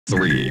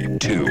3,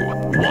 2,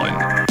 1.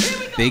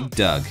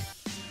 BiGDUG,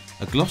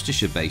 a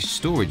Gloucestershire-based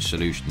storage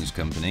solutions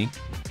company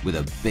with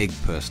a big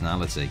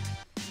personality.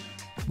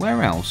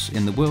 Where else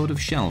in the world of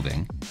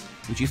shelving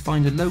would you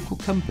find a local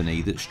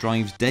company that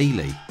strives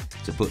daily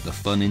to put the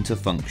fun into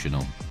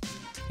functional?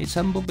 Its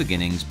humble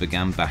beginnings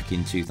began back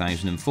in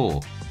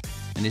 2004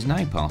 and is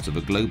now part of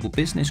a global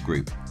business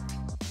group.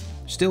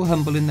 Still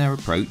humble in their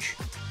approach,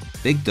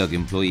 BiGDUG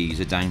employees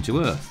are down to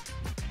earth,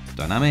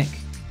 dynamic,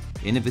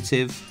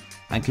 innovative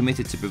and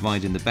committed to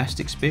providing the best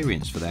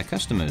experience for their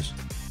customers.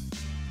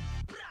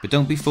 But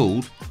don't be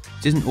fooled,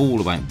 it isn't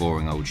all about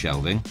boring old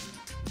shelving.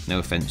 No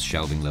offence,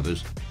 shelving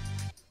lovers.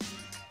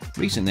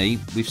 Recently,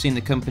 we've seen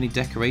the company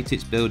decorate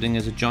its building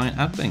as a giant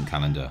advent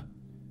calendar,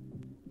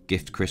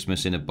 gift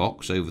Christmas in a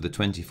box over the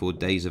 24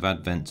 days of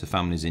Advent to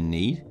families in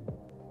need,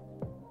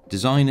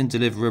 design and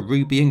deliver a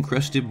ruby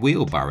encrusted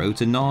wheelbarrow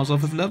to Naas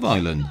off of Love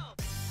Island,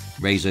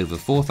 raise over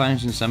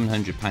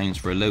 £4,700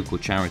 for a local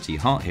charity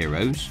Heart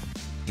Heroes,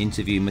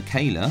 interview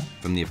Michaela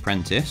from the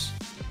Apprentice,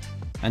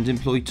 and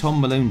employ Tom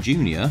Malone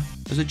Junior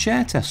as a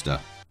chair tester.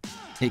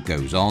 It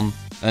goes on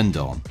and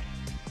on.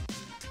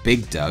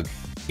 BiGDUG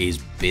is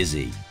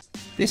busy.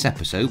 This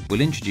episode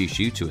will introduce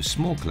you to a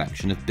small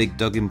collection of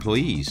BiGDUG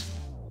employees.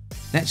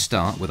 Let's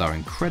start with our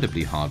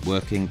incredibly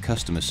hard-working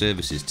customer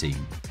services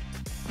team.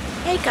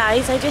 Hey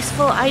guys, I just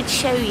thought I'd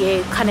show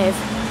you kind of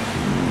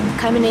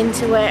coming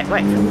into work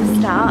right from the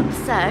start.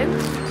 So,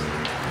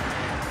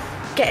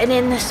 getting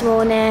in this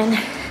morning,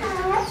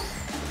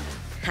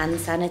 hand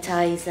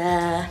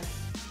sanitizer,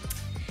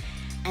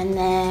 and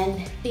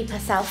then beep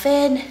myself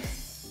in.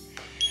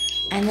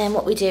 And then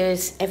what we do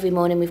is every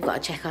morning we've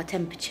got to check our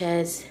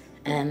temperatures,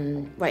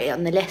 write it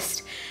on the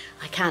list.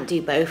 I can't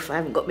do both, I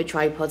haven't got my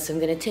tripod, so I'm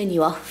going to turn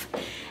you off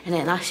and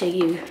then I'll show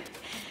you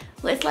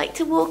what it's like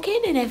to walk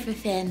in and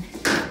everything.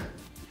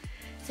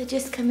 So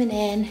just coming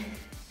in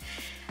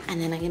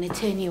and then I'm going to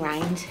turn you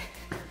around.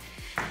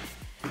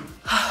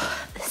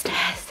 The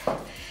stairs.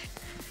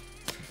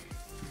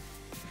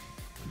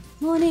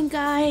 Morning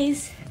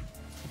guys.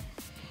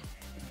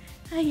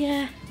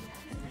 Hiya.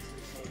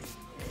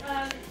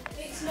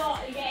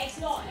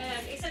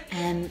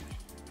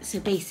 So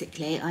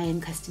basically I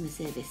am customer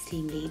service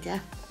team leader,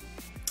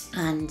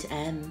 and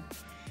I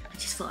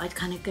just thought I'd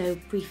kind of go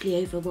briefly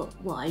over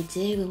what I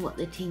do and what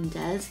the team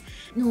does.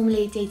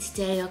 Normally day to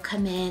day I'll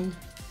come in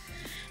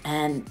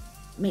and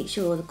make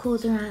sure the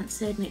calls are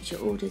answered, make sure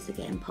orders are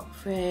getting popped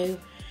through,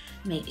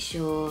 make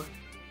sure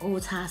all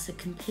tasks are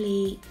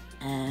complete.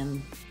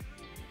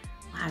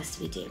 What else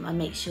do we do? I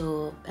make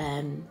sure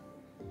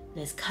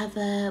there's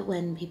cover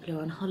when people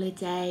are on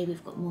holiday.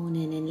 We've got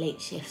morning and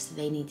late shifts, so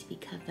they need to be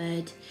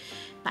covered.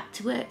 Back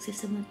to work, so if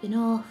someone's been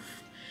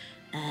off.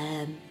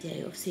 Do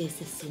obviously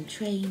assist in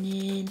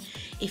training.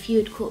 If you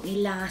had caught me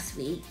last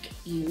week,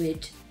 you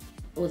would,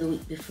 or the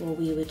week before,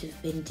 we would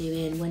have been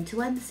doing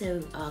one-to-one.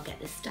 So I'll get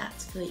the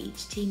stats for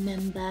each team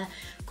member,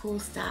 call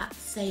stats,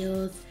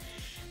 sales,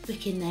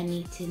 book in their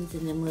meetings,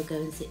 and then we'll go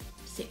and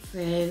sit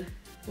through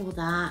all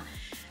that.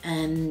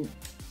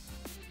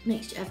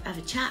 Make sure have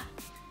a chat.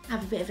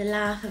 Have a bit of a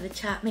laugh, have a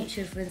chat, make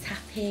sure everyone's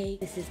happy.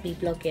 This is me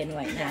blogging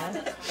right now.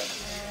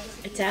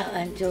 Adele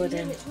and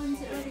Jordan.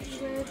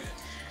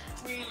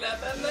 We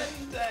love a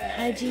Monday.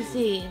 How do you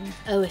zoom?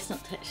 Oh, it's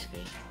not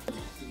touchscreen.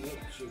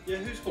 Yeah,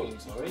 who's calling,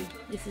 sorry?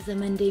 This is a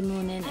Monday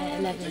morning at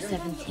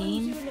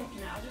 11:17.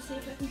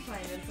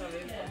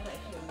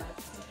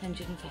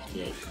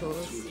 158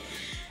 calls.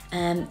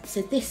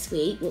 So this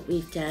week what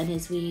we've done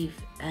is we've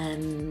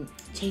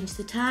changed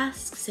the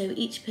tasks. So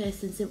each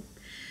person's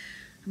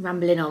I'm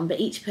rambling on, but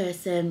each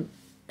person,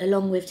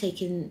 along with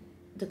taking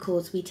the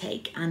calls we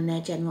take and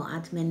their general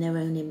admin, their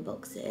own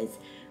inboxes,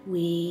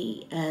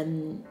 we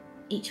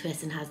each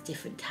person has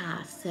different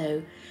tasks.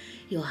 So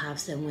you'll have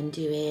someone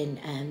doing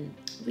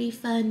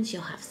refunds,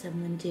 you'll have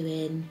someone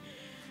doing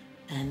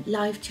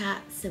live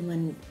chats,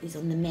 someone is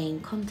on the main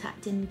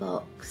contact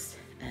inbox,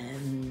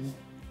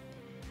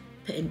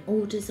 putting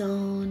orders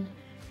on,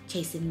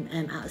 chasing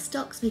out of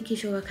stocks, making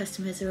sure our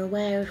customers are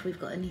aware if we've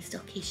got any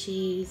stock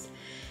issues.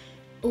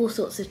 All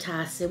sorts of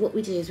tasks. So what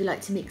we do is we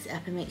like to mix it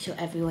up and make sure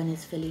everyone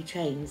is fully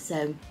trained.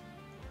 So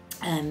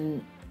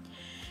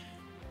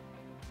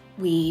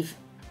we've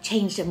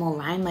changed them all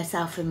around.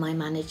 Myself and my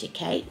manager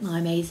Kate, my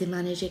amazing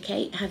manager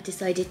Kate, have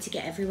decided to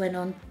get everyone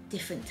on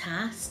different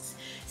tasks.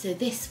 So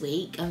this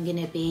week I'm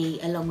going to be,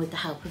 along with the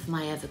help of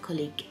my other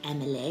colleague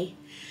Emily,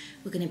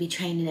 we're going to be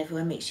training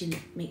everyone, make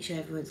sure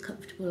everyone's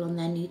comfortable on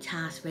their new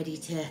task, ready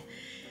to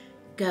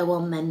go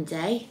on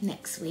Monday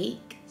next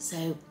week.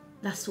 So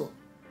that's what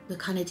we're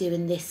kind of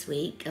doing this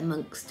week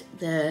amongst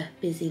the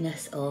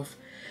busyness of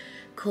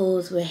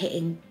calls. We're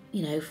hitting,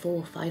 400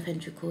 or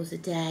 500 calls a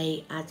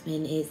day.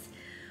 Admin is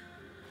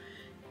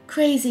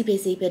crazy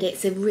busy, but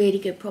it's a really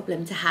good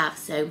problem to have.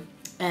 So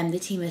the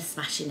team is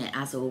smashing it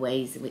as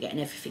always, and we're getting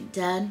everything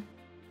done.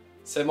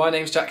 So my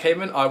name's Jack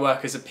Heyman. I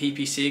work as a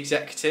PPC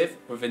executive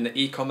within the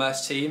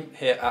e-commerce team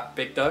here at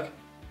BiGDUG.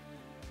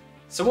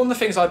 So one of the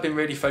things I've been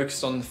really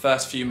focused on the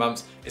first few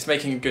months is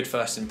making a good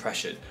first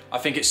impression. I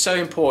think it's so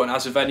important,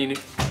 as with any new...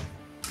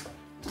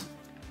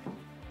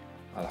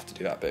 I'll have to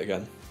do that bit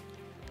again.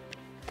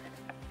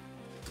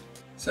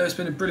 So it's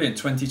been a brilliant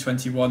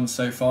 2021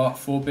 so far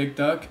for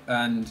BiGDUG,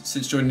 and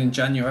since joining in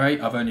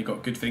January I've only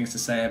got good things to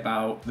say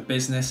about the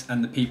business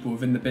and the people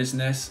within the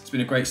business. It's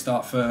been a great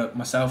start for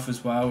myself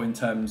as well in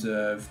terms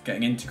of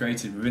getting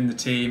integrated within the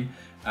team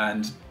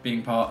and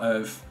being part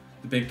of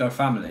the BiGDUG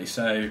family.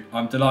 So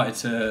I'm delighted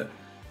to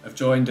have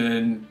joined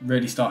and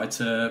really started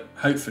to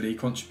hopefully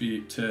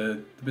contribute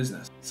to the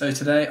business. So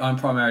today I'm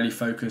primarily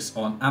focused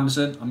on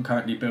Amazon. I'm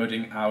currently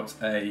building out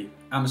a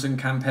Amazon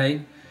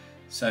campaign.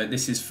 So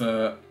this is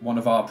for one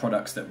of our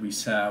products that we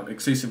sell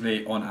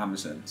exclusively on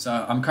Amazon.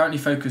 So I'm currently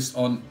focused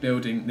on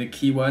building the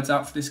keywords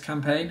out for this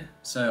campaign.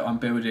 So I'm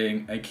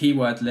building a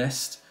keyword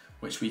list,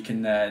 which we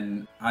can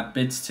then add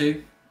bids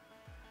to.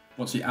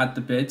 Once we add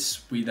the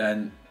bids, we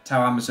then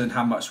tell Amazon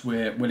how much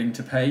we're willing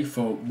to pay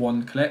for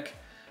one click.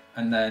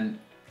 And then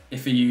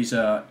if a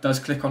user does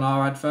click on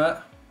our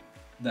advert,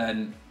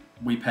 then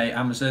we pay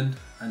Amazon.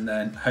 And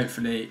then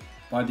hopefully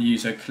by the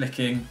user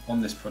clicking on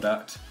this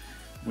product,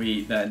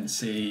 we then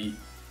see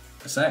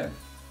a sale.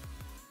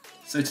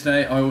 So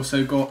today I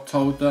also got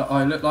told that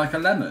I look like a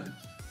lemon.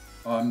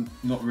 I'm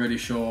not really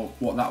sure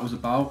what that was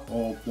about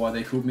or why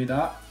they called me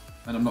that.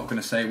 And I'm not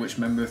going to say which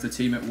member of the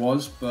team it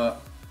was,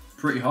 but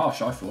pretty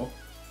harsh, I thought.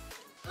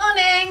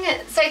 Morning!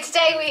 So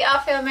today we are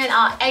filming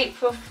our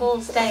April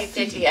Fool's Day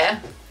video.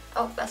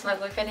 Oh, that's my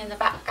boyfriend in the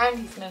background.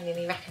 He's smiling,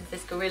 he reckons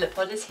this gorilla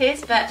pod is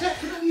his, but It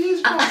definitely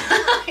is mine.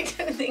 I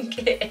don't think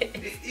it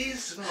is. It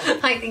is mine.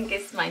 I think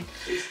it's mine.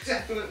 It's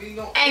definitely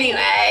not.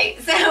 Anyway,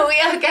 so we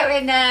are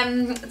going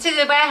to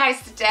the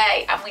warehouse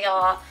today and we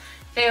are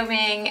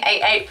filming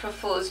a April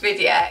Fool's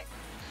video.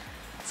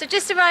 So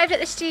just arrived at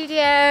the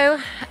studio.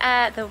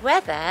 The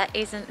weather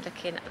isn't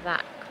looking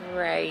that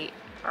great.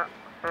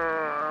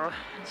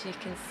 As you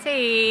can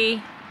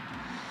see,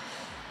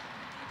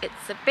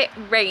 it's a bit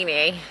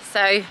rainy,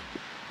 so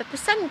the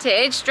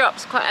percentage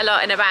drops quite a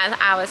lot in about an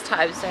hour's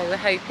time, so we're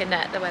hoping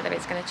that the weather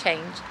is going to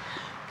change.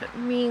 But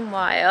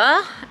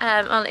meanwhile,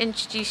 I'll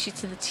introduce you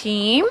to the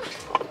team.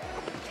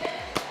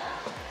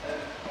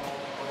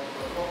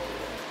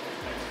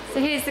 So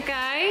here's the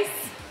guys.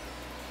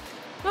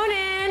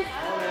 Morning!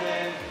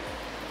 Morning.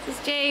 This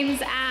is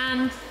James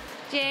and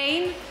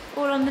Jane,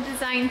 all on the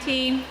design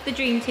team, the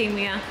dream team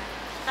we are.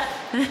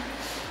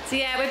 So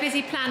yeah, we're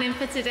busy planning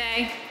for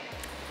today.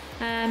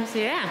 So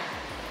yeah,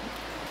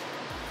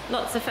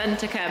 lots of fun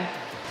to come.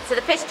 So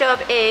the pitch job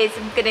is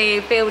I'm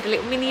going to build a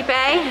little mini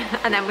bay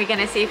and then we're going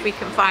to see if we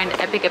can find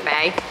a bigger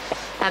bay.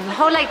 The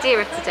whole idea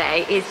of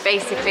today is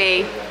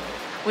basically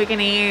we're going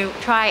to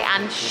try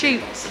and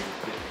shoot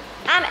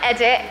and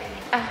edit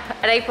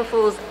an April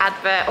Fool's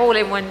advert all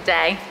in one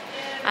day.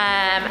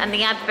 And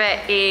the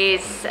advert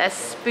is a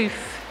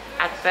spoof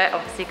advert,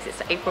 obviously because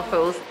it's April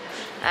Fool's.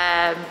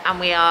 And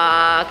we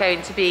are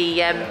going to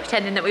be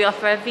pretending that we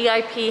offer a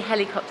VIP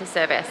helicopter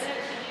service.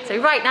 So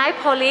right now,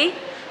 Polly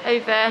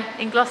over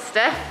in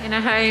Gloucester in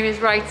her home is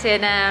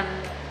writing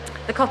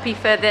the copy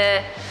for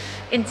the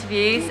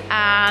interviews,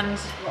 and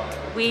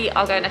we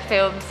are going to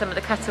film some of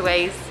the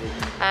cutaways.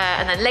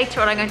 And then later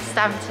on, I'm going to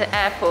Stanford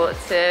Airport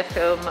to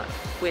film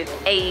with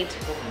Aid,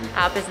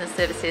 our business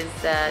services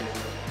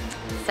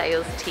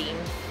sales team,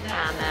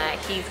 and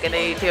he's going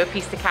to do a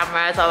piece to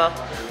camera as our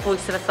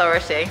voice of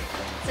authority.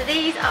 So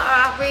these are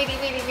our really,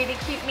 really, really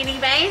cute mini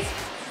bays.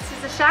 This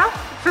is a shelf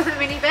for the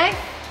mini bay.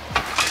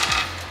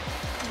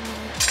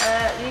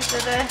 And, these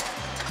are the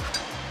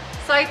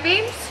side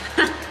beams.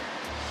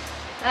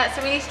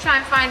 So we need to try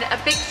and find a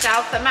big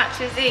shelf that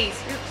matches these.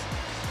 Oops.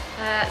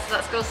 So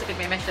that's also going to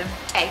be a mission.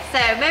 Okay, so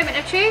moment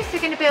of truth.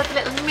 We're going to build a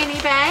little mini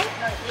bay.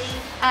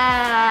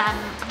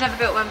 I've never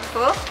built one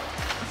before,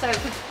 so it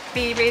would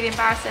be really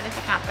embarrassing if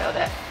I can't build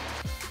it.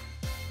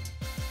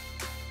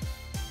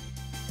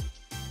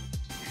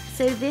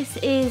 So this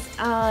is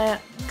our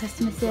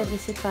customer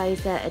service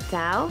advisor,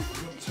 Adele.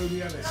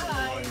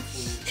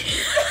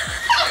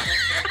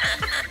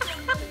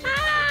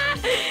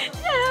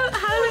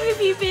 How long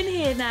have you been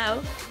here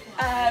now?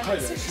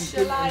 Since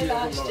July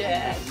last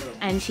year.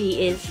 And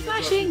she is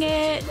smashing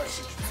it.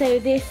 So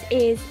this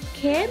is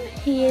Kim.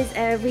 He is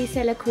a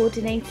reseller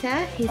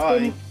coordinator.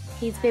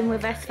 He's been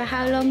with us for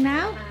how long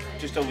now?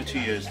 Just over 2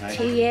 years now.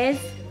 2 years.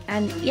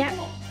 And yeah,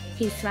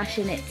 he's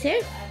smashing it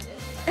too.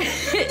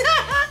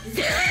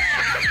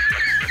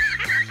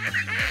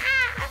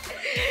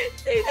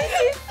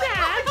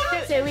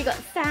 So we got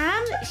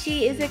Sam.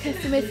 She is a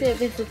customer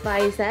service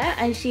advisor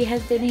and she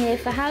has been here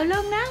for how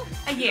long now?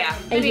 A year.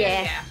 A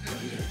year.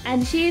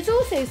 And she is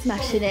also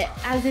smashing it,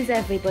 as is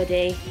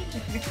everybody.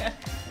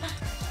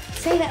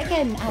 Say that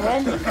again,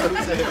 Aaron.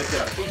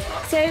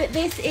 So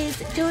this is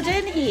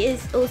Jordan. He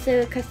is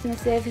also a customer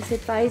service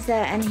advisor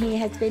and he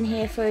has been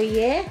here for a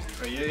year.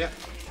 For a year, yeah.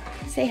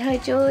 Say hi,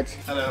 George.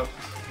 Hello.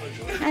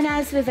 And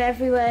as with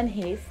everyone,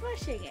 he's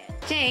smashing it.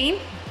 Jane,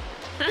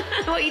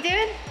 what are you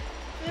doing?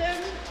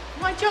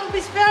 My job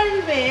is very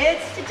weird.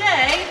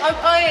 Today I'm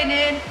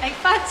ironing a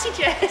fancy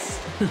dress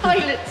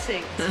toilet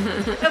suit,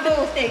 of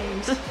all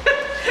things.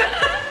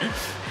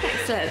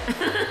 Excellent.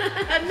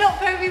 And not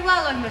very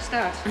well, I must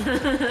add.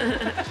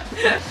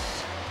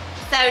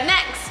 So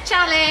next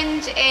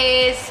challenge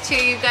is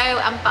to go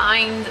and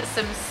find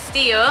some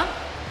steel.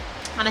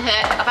 And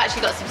I've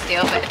actually got some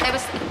steel, but if there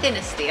was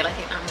thinner steel, I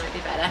think that might be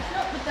better.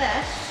 Not the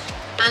best.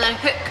 And then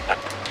hook.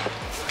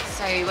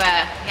 So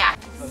yeah.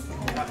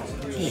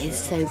 It is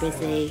so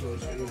busy.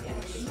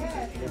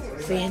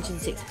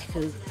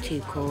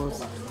 362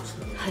 calls,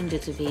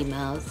 hundreds of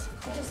emails,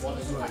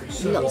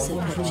 lots of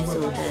purchase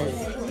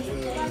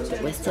orders.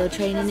 But we're still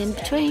training in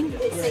between.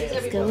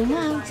 It's going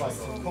well.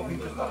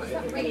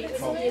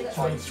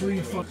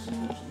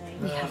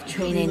 We have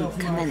training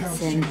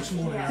commencing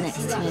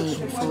next to me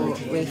for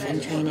roof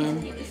and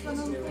training,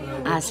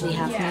 as we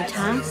have no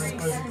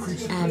tasks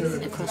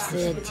across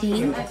the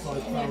team. So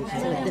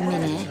at the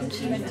minute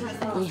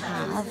we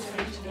have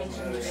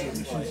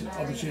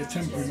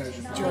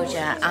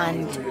Georgia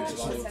and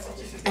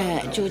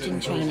Georgian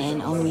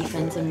training on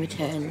refunds and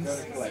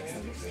returns.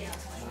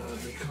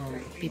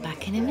 Be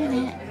back in a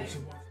minute.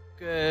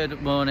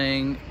 Good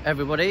morning,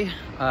 everybody.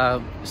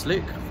 It's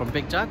Luke from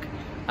BiGDUG,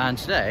 and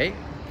today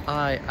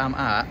I am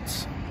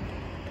at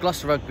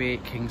Gloucester Rugby,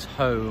 King's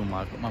Home.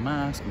 I've got my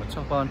mask and my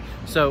top on.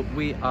 So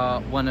we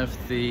are one of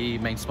the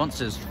main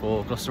sponsors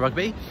for Gloucester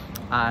Rugby,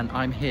 and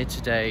I'm here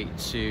today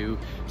to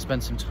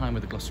spend some time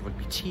with the Gloucester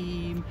Rugby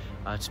team,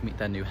 to meet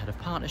their new head of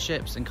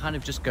partnerships and kind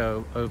of just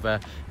go over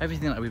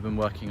everything that we've been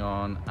working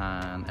on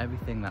and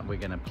everything that we're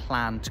going to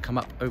plan to come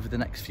up over the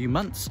next few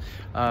months.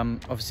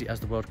 Obviously, as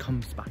the world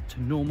comes back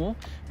to normal,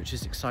 which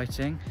is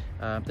exciting.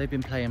 They've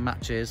been playing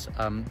matches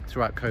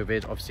throughout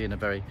COVID, obviously in a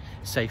very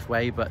safe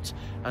way, but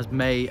as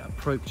May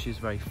approaches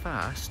very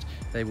fast,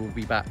 they will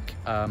be back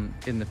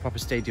in the proper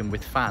stadium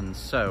with fans.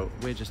 So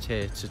we're just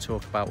here to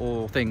talk about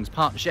all things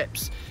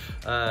partnerships.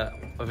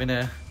 I'm in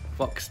a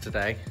box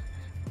today,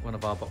 one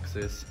of our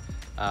boxes,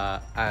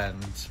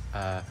 and we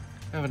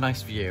have a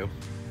nice view,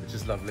 which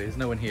is lovely. There's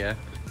no one here.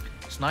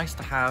 It's nice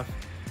to have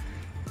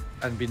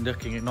and been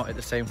looking at not at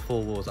the same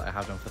four walls that I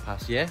have done for the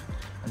past year.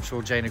 I'm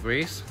sure Jane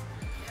agrees.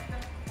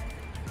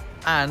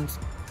 And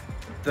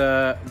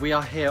we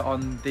are here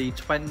on the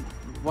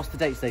what's the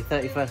date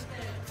today?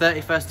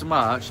 31st of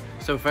March.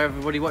 So for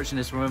everybody watching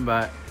this,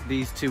 remember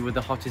these two were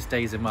the hottest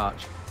days in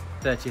March,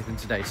 30th and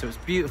today. So it's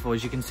beautiful,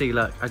 as you can see.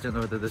 Look, I don't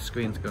know whether the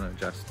screen's going to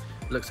adjust.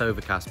 It looks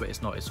overcast, but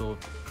it's not. It's all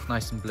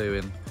nice and blue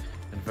and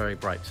very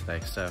bright today.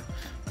 So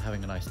we're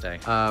having a nice day.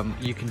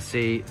 You can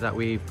see that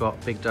we've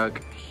got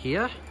BiGDUG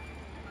here.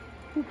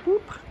 Whoop,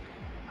 whoop.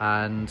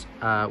 And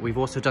we've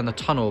also done the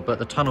tunnel, but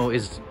the tunnel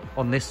is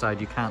on this side.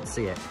 You can't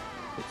see it.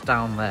 It's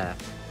down there.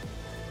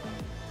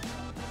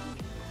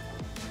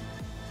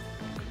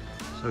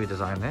 So we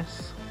designed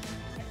this.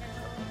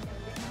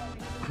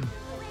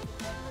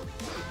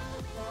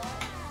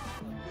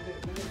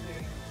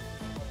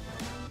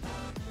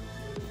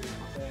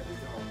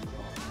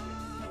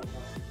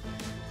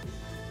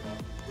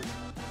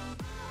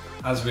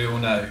 As we all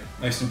know,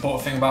 most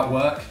important thing about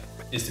work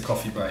is the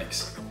coffee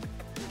breaks.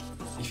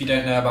 If you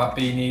don't know about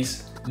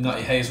beanies,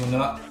 nutty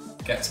hazelnut,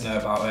 get to know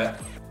about it.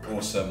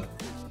 Awesome.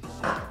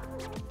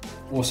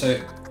 Also,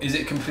 is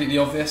it completely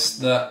obvious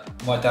that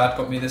my dad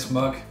got me this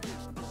mug?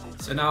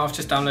 So now I've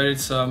just downloaded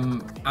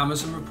some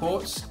Amazon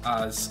reports,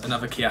 as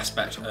another key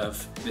aspect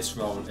of this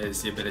role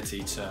is the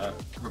ability to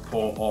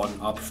report on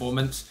our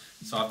performance.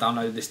 So I've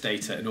downloaded this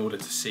data in order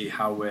to see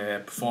how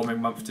we're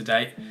performing month to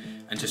date,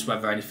 and just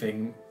whether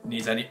anything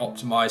needs any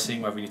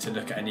optimising, whether we need to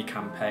look at any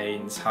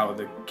campaigns, how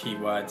the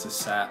keywords are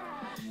set,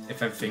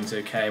 if everything's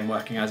okay and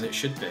working as it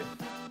should be.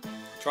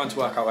 Trying to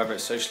work out whether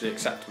it's socially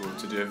acceptable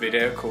to do a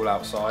video call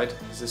outside,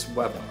 because this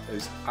weather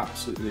is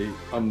absolutely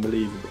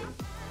unbelievable.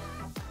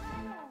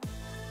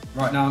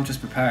 Right now I'm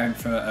just preparing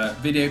for a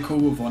video call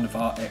with one of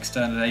our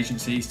external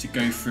agencies to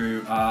go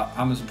through our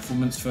Amazon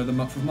performance for the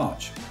month of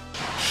March.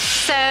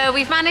 So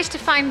we've managed to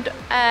find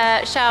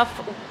a shelf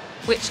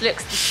which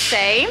looks the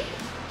same.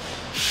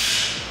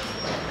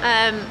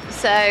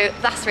 So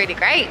that's really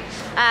great.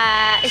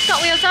 It's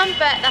got wheels on,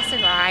 but that's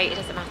alright, it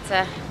doesn't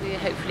matter. We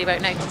hopefully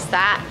won't notice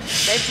that.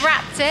 They've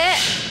wrapped it,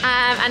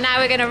 and now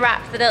we're going to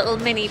wrap the little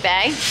mini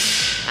bay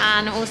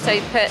and also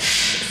put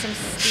some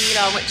steel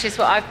on, which is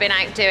what I've been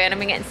out doing. I've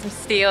been getting some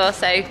steel,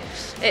 so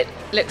it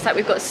looks like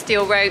we've got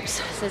steel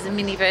ropes. So there's a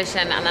mini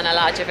version and then a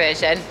larger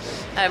version,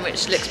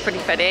 which looks pretty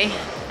funny.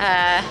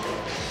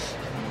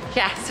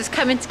 Yeah, so it's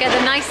coming together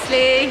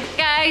nicely.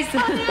 Guys!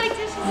 Oh, did I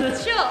just the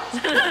shot?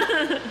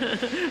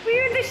 Were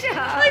you in the shot?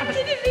 I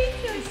didn't mean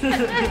to.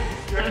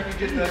 You reckon you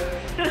did that?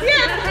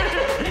 Yeah.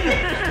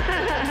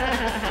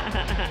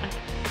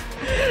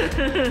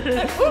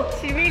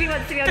 She really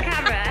wants to be on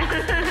camera.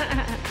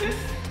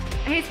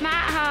 Here's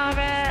Matt, our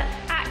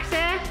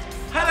actor.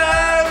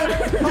 Hello!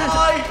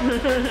 Hi!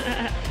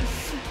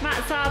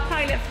 Matt's our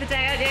pilot for the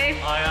day, aren't you?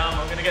 I am.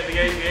 I'm going to get the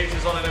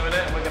aviators on in a minute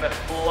and we're going to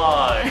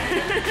fly.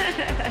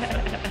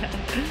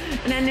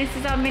 And then this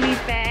is our mini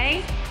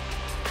bay.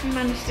 We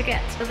managed to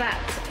get that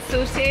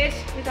sorted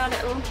with our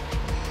little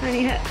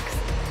tiny hooks.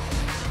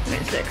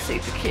 which looks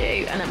super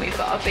cute, and then we've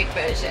got our big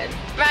version.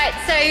 Right,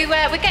 so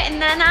we're getting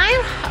there now.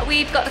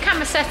 We've got the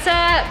camera set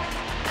up,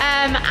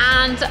 and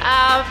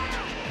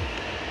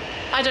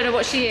I don't know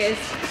what she is.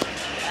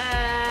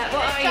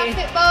 What are you?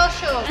 Traffic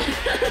marshal.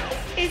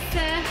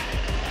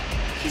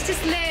 She's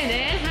just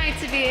learning how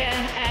to be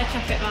an air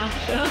traffic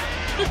marshal.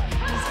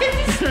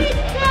 This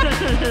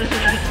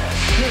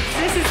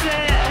is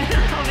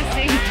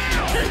obviously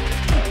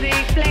the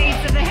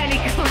blades of the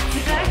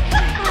helicopter.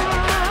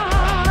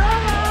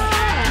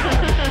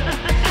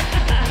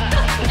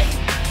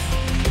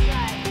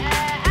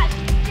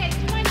 Actually, Jake,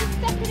 do you mind just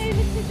stepping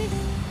over to this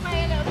way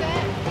a little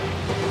bit?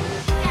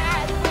 Get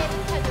out of the way of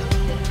the pedal.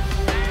 It's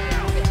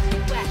a bit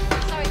too wet.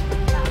 Sorry,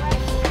 that way.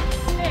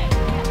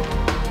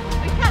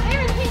 We can't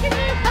hear it, we can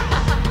hear it.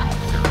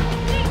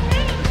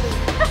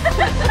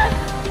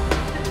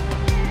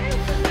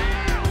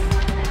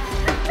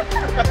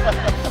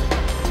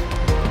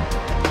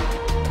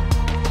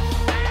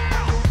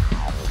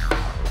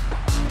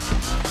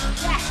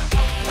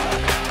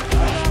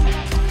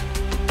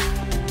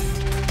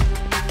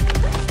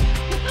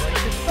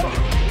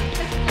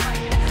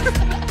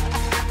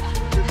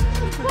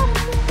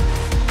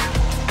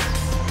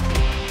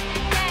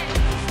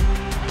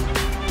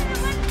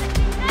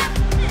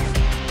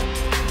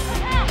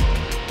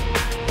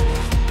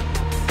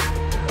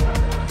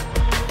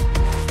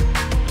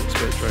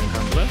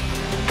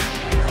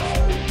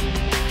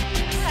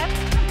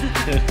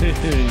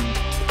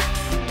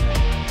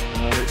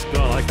 It's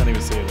gone, I can't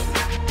even see it.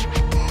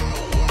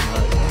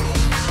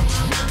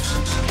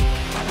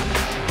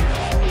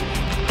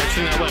 How do you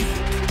think that went?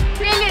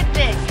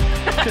 Brilliantly.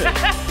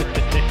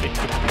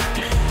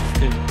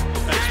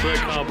 Expert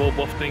cardboard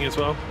wafting as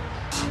well.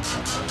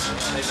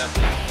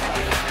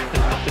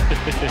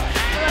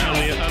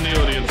 and the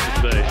audience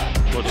today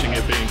watching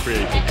it being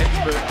created.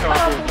 Expert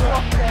cardboard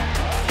wafting.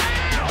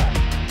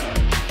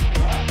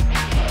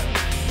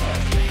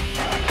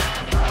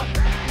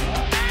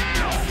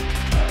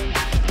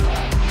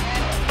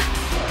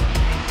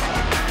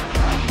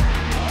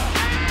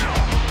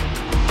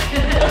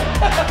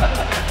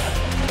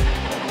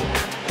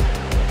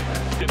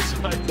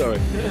 Sorry.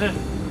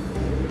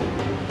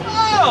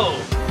 Oh!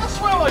 That's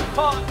where I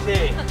parked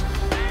it!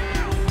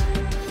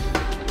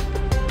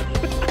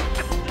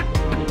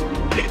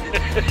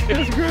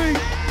 That's great.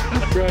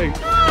 That's great.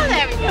 Oh,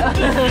 there we go.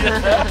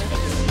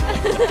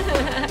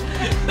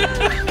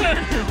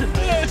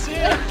 Yes,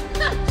 yeah.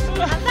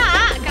 And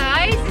that,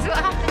 guys, is what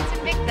happens in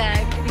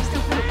BiGDUG.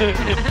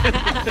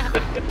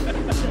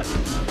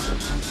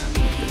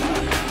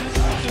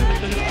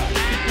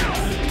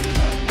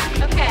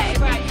 Okay,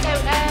 right, so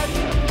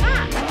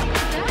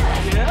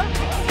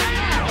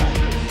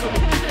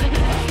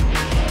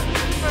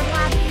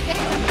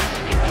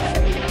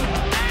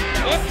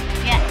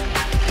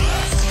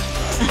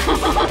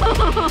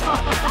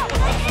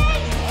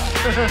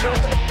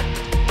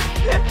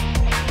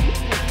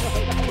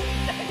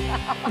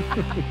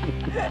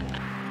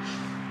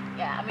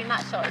Yeah, I mean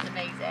that shot is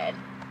amazing.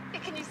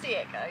 Can you see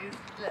it, guys?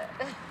 Look,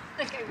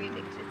 look how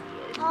ridiculous he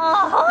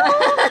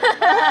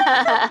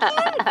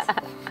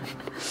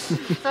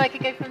is. so I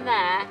could go from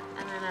there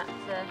and then up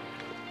to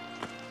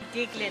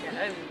Giggling at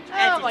home.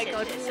 oh my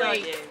god, this,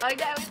 wait. I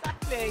know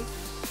exactly.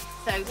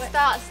 So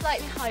start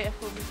slightly higher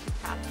for me if you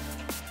can.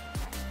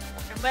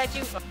 And where do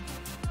you go?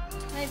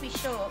 Maybe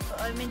short, but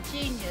I'm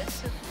ingenious,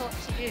 so what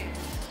to you?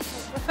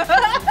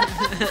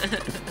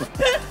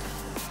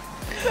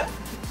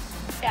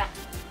 Yeah.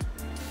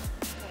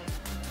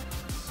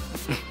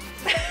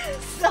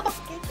 Stop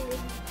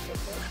giggling.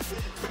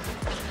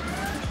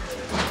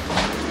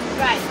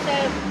 Right, so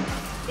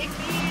if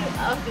you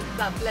oh this is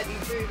that bloody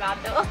broom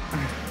handle.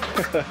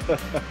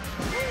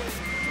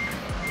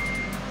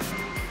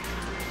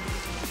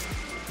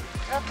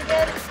 Up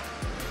again.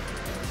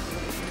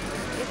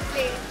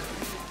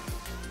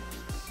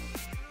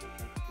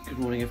 Good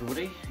morning,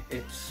 everybody.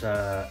 It's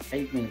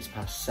 8 minutes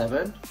past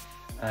 7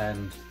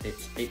 and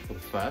it's April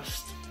the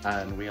 1st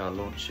and we are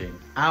launching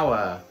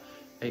our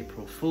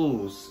April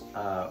Fools.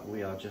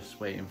 We are just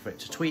waiting for it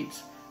to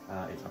tweet.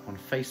 It's up on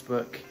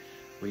Facebook.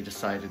 We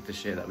decided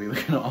this year that we were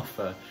going to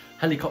offer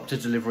helicopter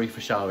delivery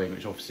for shelving,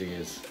 which obviously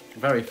is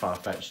very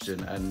far-fetched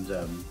and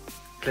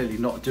clearly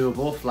not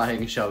doable,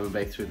 flying a shelving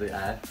bay through the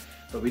air.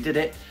 But we did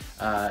it,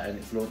 and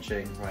it's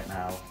launching right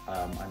now.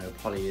 I know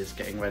Polly is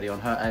getting ready on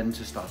her end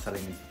to start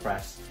selling into the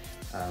press,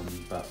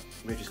 but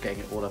we're just getting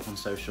it all up on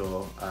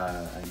social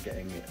and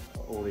getting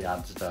all the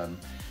ads done.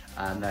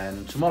 And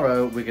then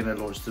tomorrow we're going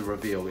to launch the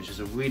reveal, which is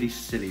a really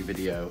silly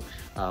video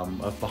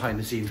of behind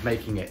the scenes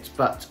making it.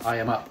 But I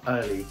am up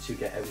early to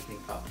get everything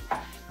up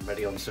and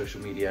ready on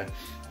social media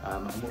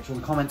and watch all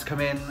the comments come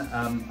in.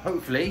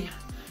 Hopefully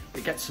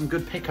it gets some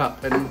good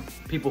pickup and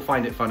people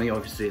find it funny.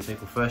 Obviously it's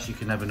April 1st, you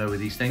can never know with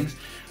these things.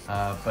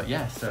 But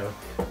yeah, so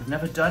we've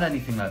never done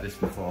anything like this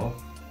before.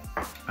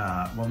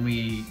 When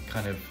we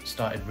kind of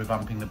started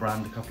revamping the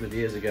brand a couple of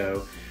years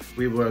ago,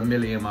 we were a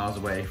million miles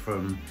away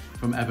from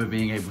ever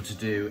being able to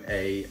do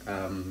a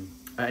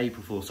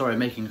April Fool. Sorry, I'm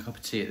making a cup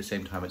of tea at the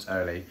same time, it's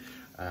early.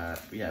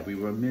 Yeah, we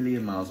were a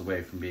million miles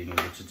away from being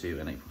able to do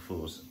an April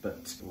Fool's,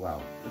 but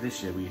wow,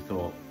 this year we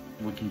thought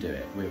we can do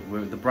it.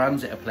 The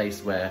brand's at a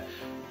place where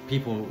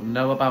people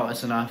know about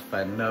us enough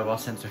and know our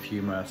sense of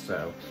humour,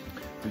 so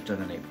we've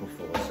done an April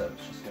Fool's, so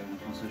it's just going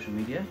on social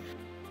media.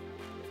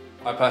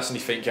 I personally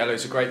think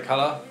yellow's a great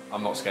colour.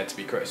 I'm not scared to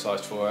be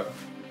criticised for it.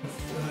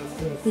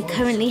 We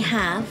currently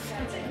have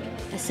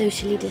a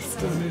socially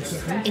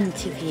distanced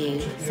interview,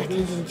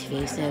 second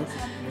interview, so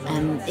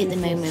at the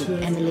moment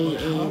Emily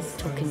is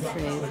talking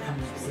through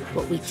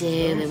what we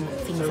do and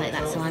things like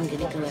that, so I'm going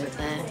to go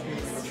over.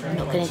 I'm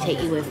not going to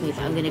take you with me,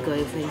 but I'm going to go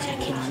over and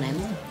check in on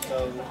him.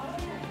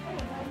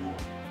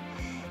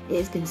 It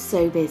has been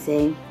so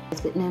busy.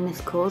 There's been no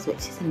missed calls,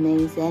 which is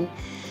amazing,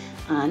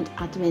 and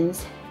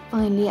admin's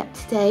finally up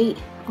to date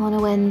on a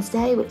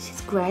Wednesday, which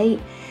is great.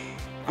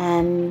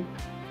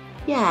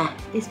 Yeah,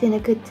 it's been a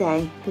good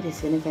day, but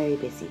it's been a very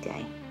busy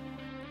day.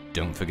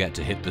 Don't forget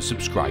to hit the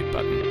subscribe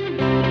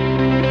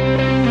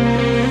button.